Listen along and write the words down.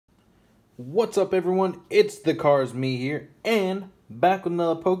What's up, everyone? It's the Cars Me here, and back with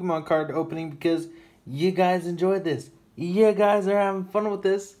another Pokemon card opening because you guys enjoyed this. You guys are having fun with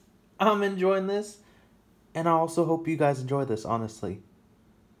this. I'm enjoying this, and I also hope you guys enjoy this, honestly.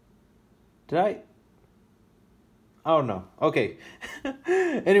 Did I? I don't know. Okay.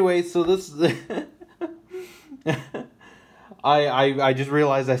 Anyway, so this I just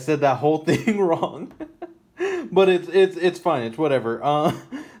realized I said that whole thing wrong. But it's fine. It's whatever.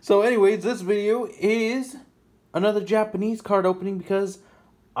 So anyways, this video is another Japanese card opening because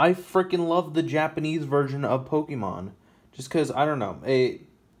I freaking love the Japanese version of Pokemon. Just because I don't know. I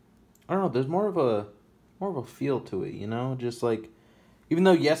don't know, there's more of a feel to it, you know? Just like, even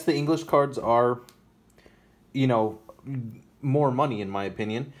though yes, the English cards are, you know, more money in my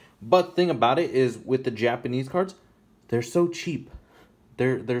opinion, but the thing about it is with the Japanese cards, they're so cheap.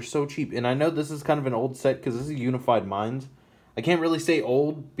 They're so cheap. And I know this is kind of an old set because this is Unified Minds. I can't really say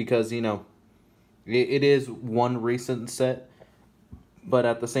old because, you know, it is one recent set. But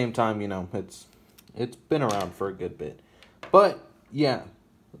at the same time, you know, it's been around for a good bit. But, yeah.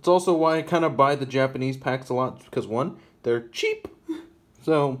 It's also why I kind of buy the Japanese packs a lot. Because, one, they're cheap.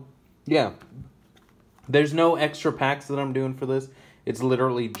 So, yeah. There's no extra packs that I'm doing for this. It's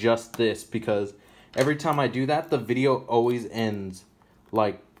literally just this. Because every time I do that, the video always ends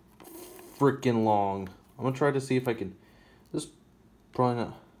like freaking long. I'm gonna try to see if I can. This probably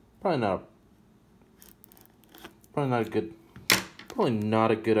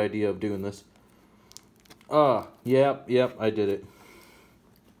not a good idea of doing this. Yep, I did it.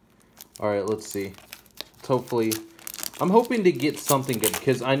 All right, let's see. Hopefully, I'm hoping to get something good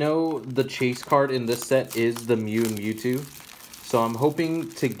because I know the chase card in this set is the Mew and Mewtwo, so I'm hoping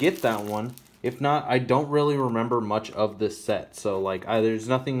to get that one. If not, I don't really remember much of this set. So like, there's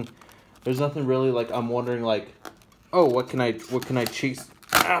nothing really like I'm wondering like, oh, what can I chase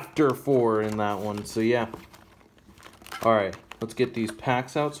after for in that one? So yeah. All right, let's get these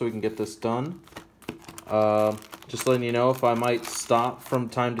packs out so we can get this done. Just letting you know if I might stop from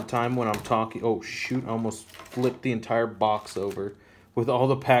time to time when I'm talking. Oh shoot! I almost flipped the entire box over with all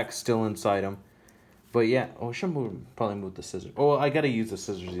the packs still inside them. But yeah, I should probably move the scissors. Oh, I gotta use the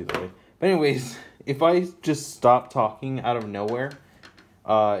scissors either way. But anyways, if I just stop talking out of nowhere,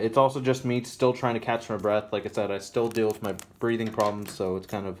 it's also just me still trying to catch my breath. Like I said, I still deal with my breathing problems, so it's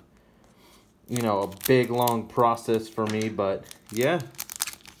kind of, you know, a big, long process for me. But yeah.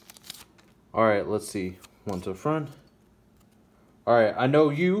 All right, let's see. One to the front. All right, I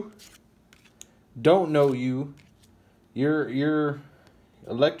know you. Don't know you. You're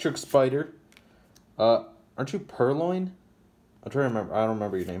Electric Spider. Aren't you Purloin? I'm trying to remember. I don't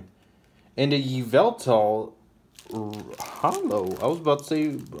remember your name. And a Yveltal Hollow. I was about to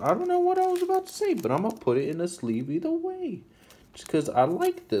say, I don't know what I was about to say, but I'm going to put it in a sleeve either way. Just because I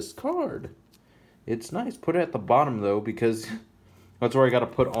like this card. It's nice. Put it at the bottom, though, because that's where I got to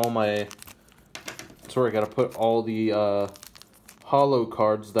put all my... That's where I got to put all the hollow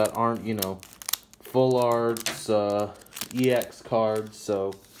cards that aren't, you know, full arts, EX cards.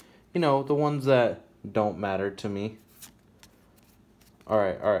 So, you know, the ones that don't matter to me.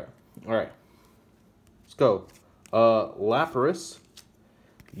 Alright. Let's go. Lapras.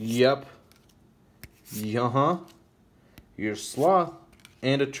 Yep. Your Sloth.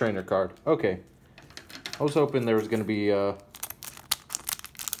 And a trainer card. Okay. I was hoping there was going to be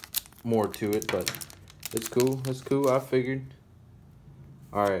more to it, but it's cool. It's cool. I figured.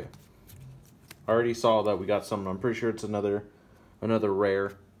 Alright. I already saw that we got something. I'm pretty sure it's another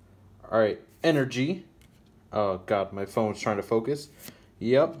rare. Alright. Energy. Oh, God. My phone's trying to focus.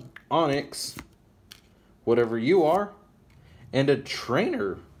 Yep, Onyx, whatever you are, and a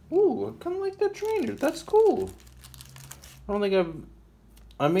trainer. Ooh, I kind of like that trainer. That's cool. I don't think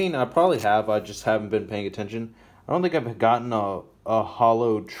I probably have. I just haven't been paying attention. I don't think I've gotten a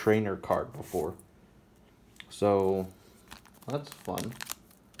hollow trainer card before. So, that's fun.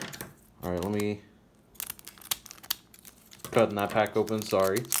 All right, let me cutting that pack open.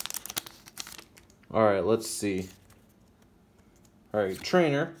 Sorry. All right, let's see. Alright,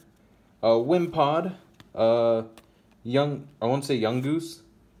 trainer, Wimpod, I want to say Young Goose,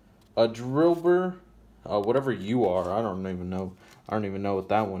 a Drillbur, whatever you are, I don't even know what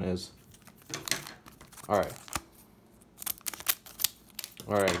that one is. Alright,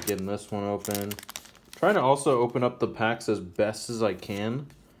 getting this one open. Trying to also open up the packs as best as I can,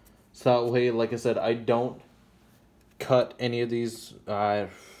 so that way, like I said, I don't cut any of these, I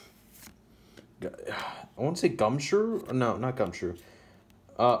want to say Gumshoe? No, not Gumshoe.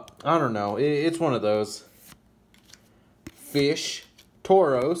 I don't know. It's one of those. Fish.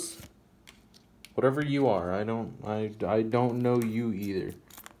 Tauros. Whatever you are. I don't know you either.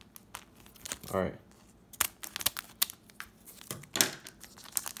 Alright.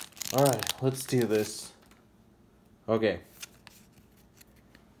 Alright, let's do this. Okay.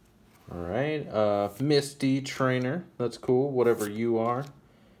 Alright, Misty Trainer. That's cool. Whatever you are.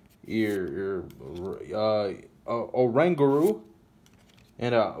 You're Oranguru.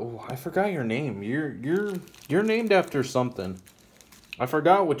 And oh, I forgot your name. You're named after something. I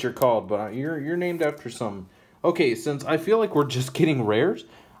forgot what you're called, but you're named after something. Okay, since I feel like we're just getting rares,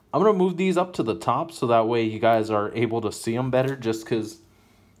 I'm gonna move these up to the top so that way you guys are able to see them better. Just cause,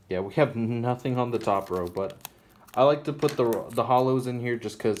 yeah, we have nothing on the top row, but I like to put the hollows in here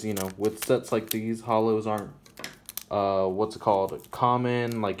just cause, you know, with sets like these, hollows aren't what's it called,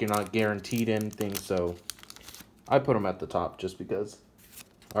 common. Like, you're not guaranteed anything, so I put them at the top just because.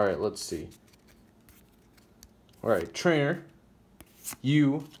 All right, let's see. All right, Trainer,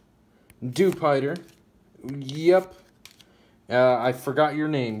 you, Dupiter, yep. I forgot your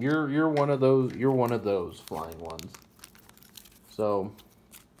name. You're one of those. You're one of those flying ones. So,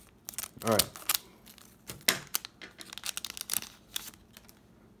 all right.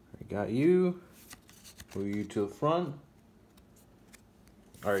 I got you. Move you to the front.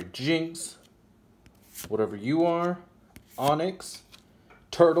 All right, Jinx. Whatever you are, Onyx,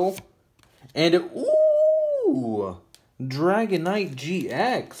 Turtle, and ooh, Dragonite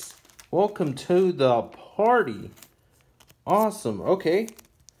GX. Welcome to the party. Awesome. Okay.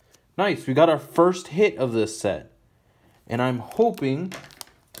 Nice. We got our first hit of this set. And I'm hoping,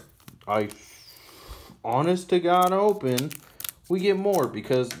 honest to God hoping, we get more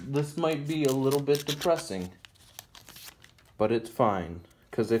because this might be a little bit depressing. But it's fine.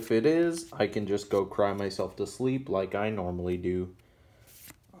 Because if it is, I can just go cry myself to sleep like I normally do.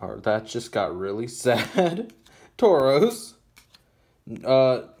 That just got really sad. Tauros.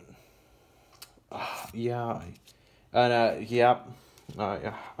 Yeah. And, yeah.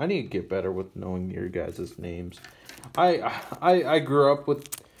 I need to get better with knowing your guys' names. I grew up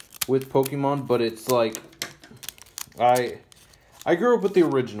with Pokemon, but it's like, I grew up with the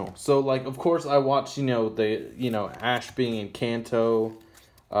original. So, like, of course, I watched, Ash being in Kanto.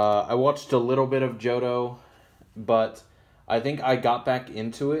 I watched a little bit of Johto, but I think I got back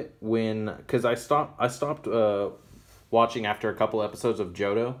into it because I stopped watching after a couple episodes of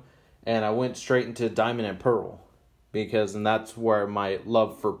Johto, and I went straight into Diamond and Pearl, and that's where my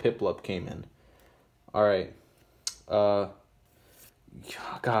love for Piplup came in. All right,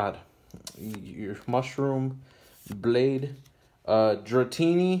 God, your Mushroom, Blade,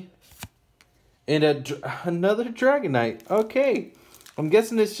 Dratini, and another Dragonite. Okay. I'm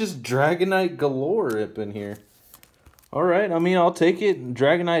guessing it's just Dragonite galore up in here. Alright, I mean, I'll take it.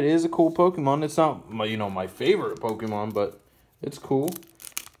 Dragonite is a cool Pokemon. It's not, my favorite Pokemon, but it's cool.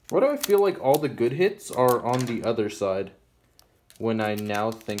 Why do I feel like all the good hits are on the other side when I now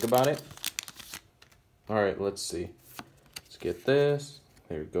think about it? Alright, let's see. Let's get this.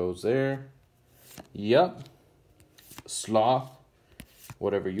 There it goes there. Yep. Sloth.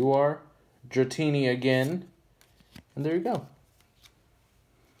 Whatever you are. Dratini again. And there you go.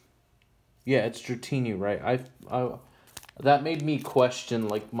 Yeah, it's Dratini, right? I that made me question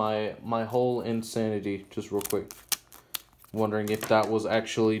like my whole insanity just real quick. Wondering if that was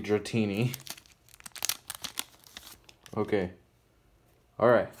actually Dratini. Okay.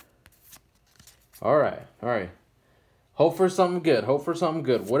 Alright. Alright. Alright. Hope for something good. Hope for something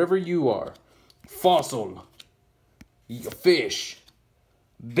good. Whatever you are. Fossil. Fish.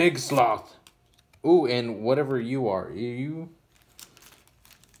 Big Sloth. Ooh, and whatever you are. You...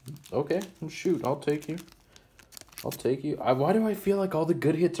 Okay, shoot, I'll take you. I'll take you. Why do I feel like all the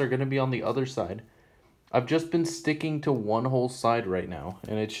good hits are going to be on the other side? I've just been sticking to one whole side right now.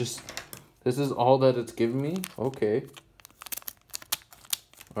 And it's just... This is all that it's giving me? Okay.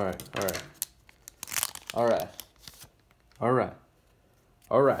 Alright, alright. Alright. Alright.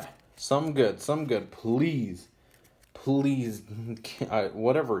 Alright. Some good, some good. Please. Please.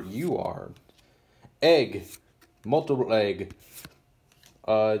 Whatever you are. Egg. Multiple egg.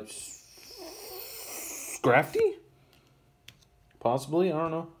 Scrafty? Possibly, I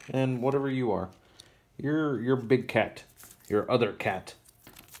don't know. And whatever you are. You're big cat. Your other cat.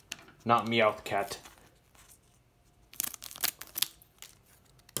 Not Meowth cat.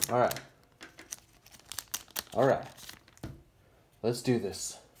 Alright. Alright. Let's do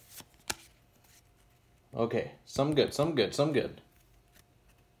this. Okay. Some good, some good, some good.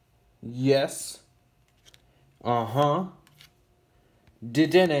 Yes. Uh-huh.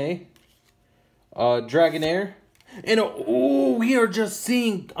 Dedenne, Dragonair, and oh, we are just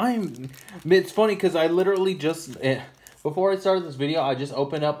seeing. It's funny because I literally just before I started this video, I just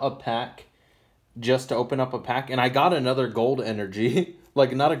opened up a pack, just to open up a pack, and I got another gold energy.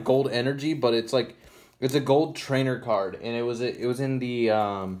 Like, not a gold energy, but it's like, it's a gold trainer card. And it was in the,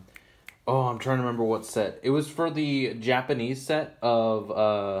 oh, I'm trying to remember what set. It was for the Japanese set of,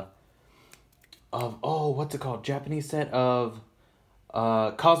 oh, what's it called? Japanese set of,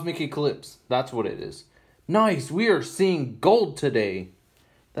 Cosmic Eclipse. That's what it is. Nice, we are seeing gold today.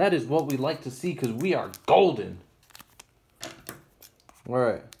 That is what we like to see, because we are golden.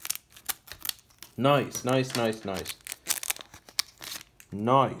 Alright. Nice, nice, nice, nice.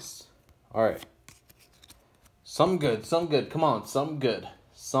 Nice. Alright. Some good, some good. Come on, some good.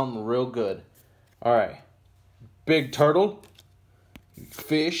 Something real good. Alright. Big turtle.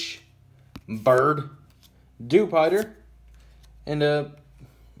 Fish. Bird. Dewpider. And a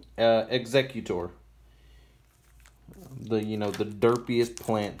executor. The derpiest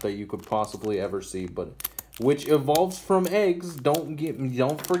plant that you could possibly ever see, but which evolves from eggs.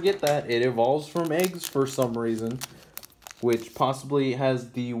 Don't forget that it evolves from eggs for some reason, which possibly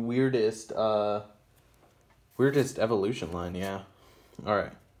has the weirdest evolution line. Yeah. All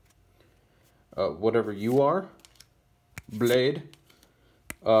right. Whatever you are, blade.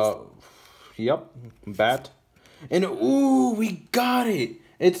 Yep, bat, and ooh, we got it.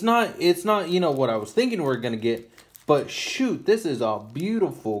 It's not what I was thinking we were gonna get. But shoot, this is a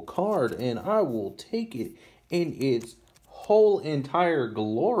beautiful card, and I will take it in its whole entire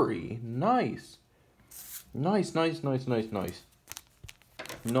glory. Nice. Nice, nice, nice, nice, nice.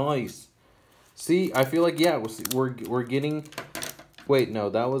 Nice. See, I feel like, yeah, we're getting... Wait, no,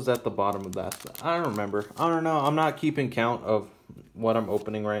 that was at the bottom of that. I don't remember. I don't know. I'm not keeping count of what I'm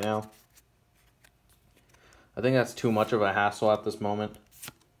opening right now. I think that's too much of a hassle at this moment.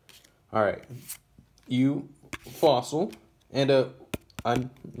 All right. You... Fossil, and I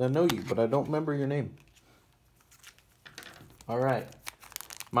know you, but I don't remember your name. All right,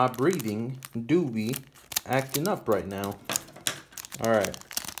 my breathing do be acting up right now. All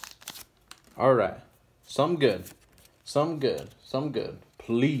right, some good, some good, some good.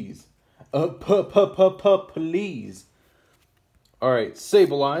 Please, please. All right,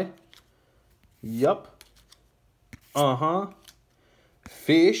 Sableye. Yup.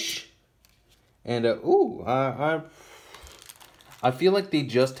 Fish. And, ooh, I feel like they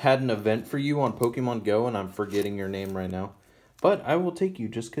just had an event for you on Pokemon Go, and I'm forgetting your name right now. But I will take you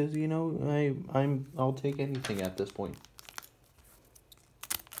just because, I'll take anything at this point.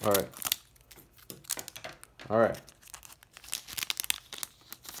 Alright. Alright.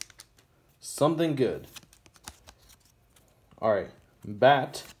 Something good. Alright.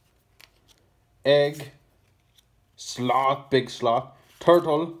 Bat. Egg. Sloth. Big sloth.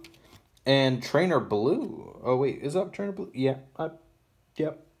 Turtle. And Trainer Blue. Oh, wait. Is that Trainer Blue? Yeah.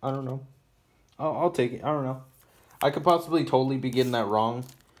 Yep. I don't know. I'll take it. I don't know. I could possibly totally be getting that wrong.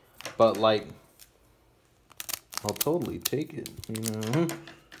 But, like, I'll totally take it.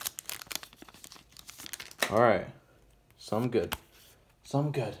 Alright. Some good.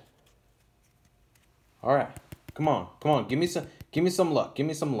 Some good. Alright. Come on. Come on. Give me some luck. Give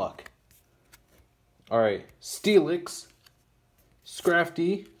me some luck. Alright. Steelix.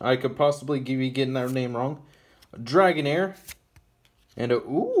 Scrafty, I could possibly be getting that name wrong. Dragonair. And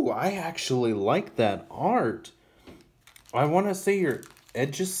ooh, I actually like that art. I want to say your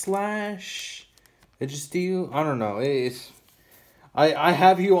Edgeslash, Edgesteel. I don't know. I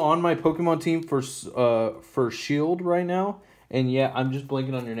have you on my Pokemon team for Shield right now, and yeah, I'm just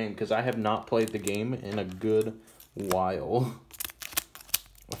blanking on your name because I have not played the game in a good while.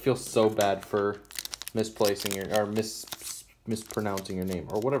 I feel so bad for misplacing or mispronouncing your name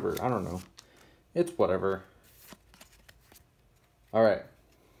or whatever. I don't know. It's whatever. All right.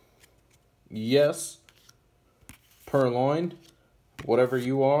 Yes. Purloin. Whatever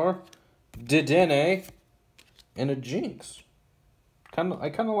you are. Dedenne. And a Jinx. I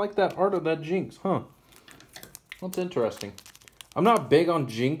kind of like that art of that Jinx, huh? That's interesting. I'm not big on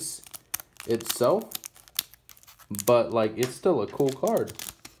Jinx itself, but like it's still a cool card.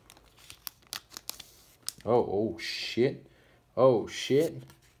 Oh shit. Oh, shit.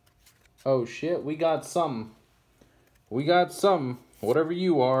 Oh, shit. We got some. We got some. Whatever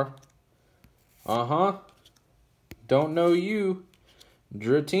you are. Uh-huh. Don't know you.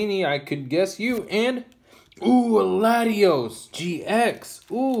 Dratini, I could guess you. And, ooh, Latios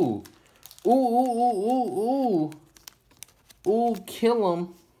GX. Ooh. Ooh. Ooh, kill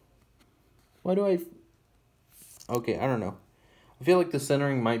him. Why do I... Okay, I don't know. I feel like the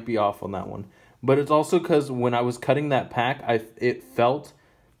centering might be off on that one. But it's also because when I was cutting that pack, it felt,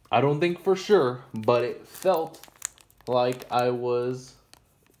 I don't think for sure, but it felt like I was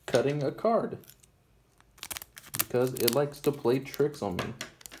cutting a card. Because it likes to play tricks on me.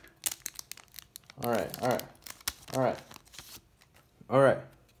 Alright. Alright.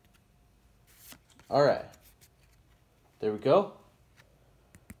 Alright. There we go.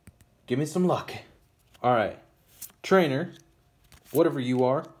 Give me some luck. Alright. Trainer, whatever you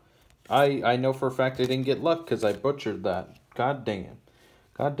are. I know for a fact I didn't get luck because I butchered that. God dang it.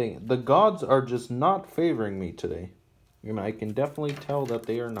 God dang it. The gods are just not favoring me today. And I can definitely tell that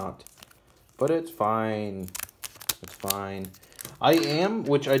they are not. But it's fine. It's fine. I am,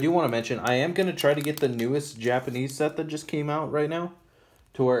 which I do want to mention, I am going to try to get the newest Japanese set that just came out right now.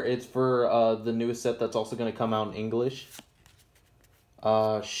 To where it's for the newest set that's also going to come out in English.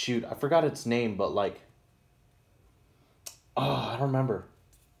 Shoot, I forgot its name, but like... Oh, I don't remember.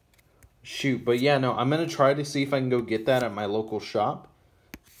 Shoot, but yeah, no, I'm going to try to see if I can go get that at my local shop.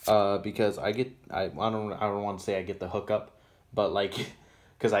 Because I don't want to say I get the hookup, but like,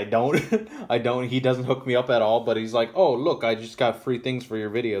 because I don't, he doesn't hook me up at all, but he's like, oh, look, I just got free things for your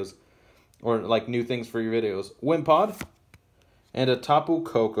videos, or like new things for your videos. Wimpod, and a Tapu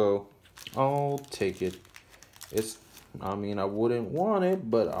Koko. I'll take it. I mean, I wouldn't want it,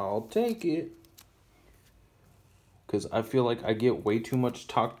 but I'll take it. Because I feel like I get way too much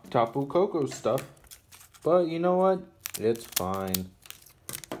Tapu Koko stuff. But you know what? It's fine.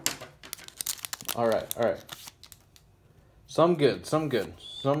 Alright, alright. Some good.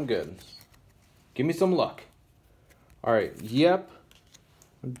 Give me some luck. Alright, yep.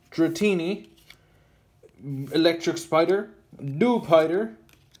 Dratini. Electric Spider. Dewpider.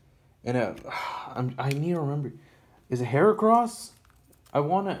 And I need to remember. Is it Heracross? I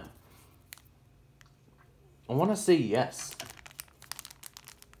wanna say yes.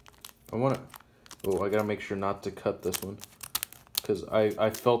 Oh, I gotta make sure not to cut this one. Because I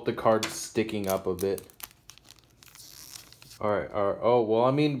felt the card sticking up a bit. Alright. Oh, well,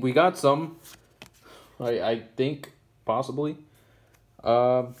 I mean, we got some. I think, possibly.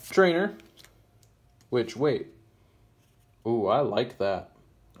 Trainer. Which, wait. Ooh, I like that.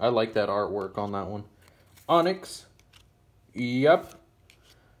 I like that artwork on that one. Onyx. Yep.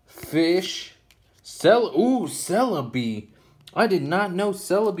 Fish. Celebi. I did not know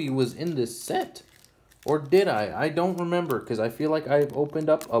Celebi was in this set. Or did I? I don't remember, because I feel like I've opened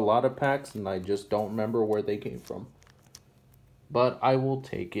up a lot of packs, and I just don't remember where they came from. But I will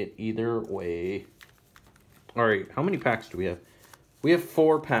take it either way. Alright, how many packs do we have? We have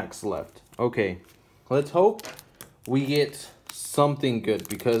 4 packs left. Okay, let's hope we get something good,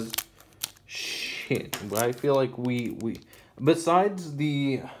 because... Shit, I feel like besides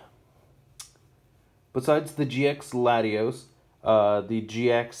the GX Latios, the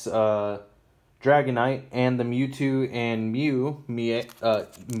GX... Dragonite, and the Mewtwo and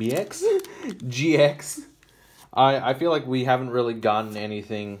GX. I feel like we haven't really gotten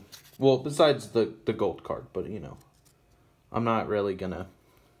anything, well, besides the gold card, but, you know, I'm not really gonna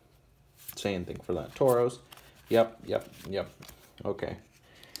say anything for that. Tauros, yep, okay,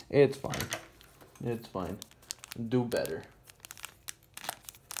 it's fine, do better.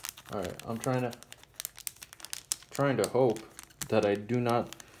 Alright, I'm trying to hope that I do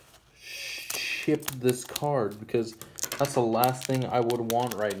not ship this card, because that's the last thing I would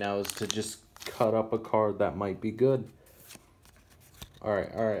want right now, is to just cut up a card that might be good.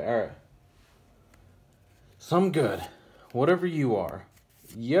 Alright. Some good. Whatever you are.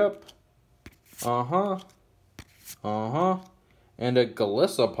 Yep. Uh-huh. And a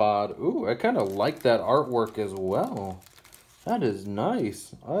Galissapod. Ooh, I kind of like that artwork as well. That is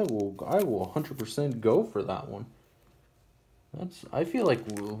nice. I will 100% go for that one. I feel like,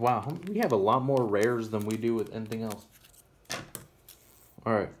 wow, we have a lot more rares than we do with anything else.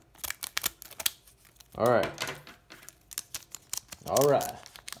 Alright.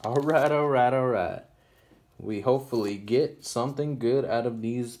 We hopefully get something good out of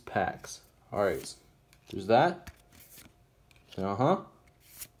these packs. Alright, there's that.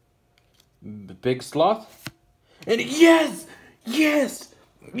 Big Sloth. And yes!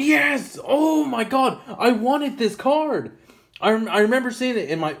 Oh my god, I wanted this card! I remember seeing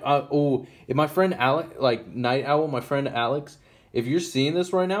it in my friend Alex, like Night Owl, my friend Alex. If you're seeing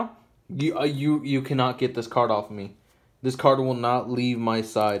this right now, you cannot get this card off of me. This card will not leave my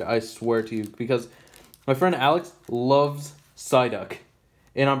side. I swear to you, because my friend Alex loves Psyduck,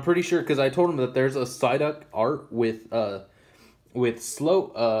 and I'm pretty sure because I told him that there's a Psyduck art with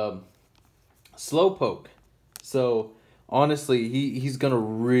Slowpoke. So honestly, he's gonna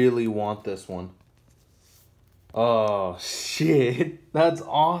really want this one. Oh, shit. That's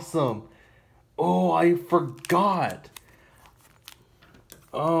awesome. Oh, I forgot.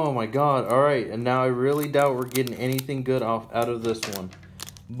 Oh, my God. All right. And now I really doubt we're getting anything good out of this one.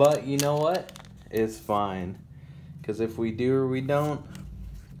 But you know what? It's fine. Because if we do or we don't,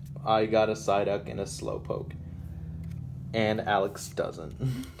 I got a Psyduck and a Slowpoke. And Alex doesn't.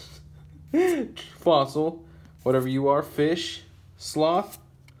 Fossil, whatever you are, fish, sloth,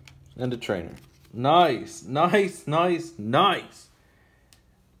 and a trainer. Nice, nice, nice, nice.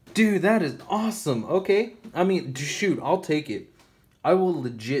 Dude, that is awesome. Okay. I mean, shoot, I'll take it. I will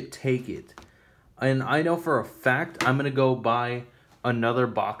legit take it. And I know for a fact I'm going to go buy another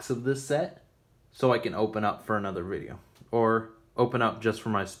box of this set so I can open up for another video. Or open up just for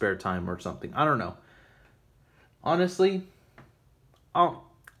my spare time or something. I don't know. Honestly, I'll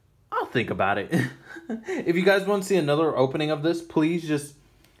think about it. If you guys want to see another opening of this, please just,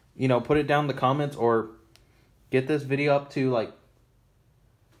 you know, put it down in the comments or get this video up to, like,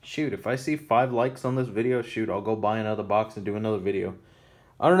 shoot, if I see 5 likes on this video, shoot, I'll go buy another box and do another video.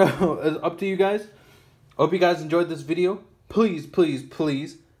 I don't know. It's up to you guys. Hope you guys enjoyed this video. Please, please,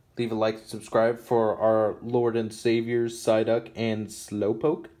 please leave a like and subscribe for our Lord and Saviors, Psyduck and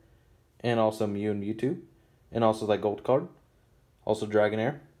Slowpoke. And also Mew and Mewtwo. And also that gold card. Also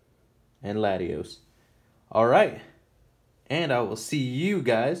Dragonair. And Latios. Alright. And I will see you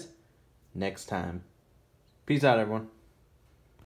guys next time. Peace out, everyone.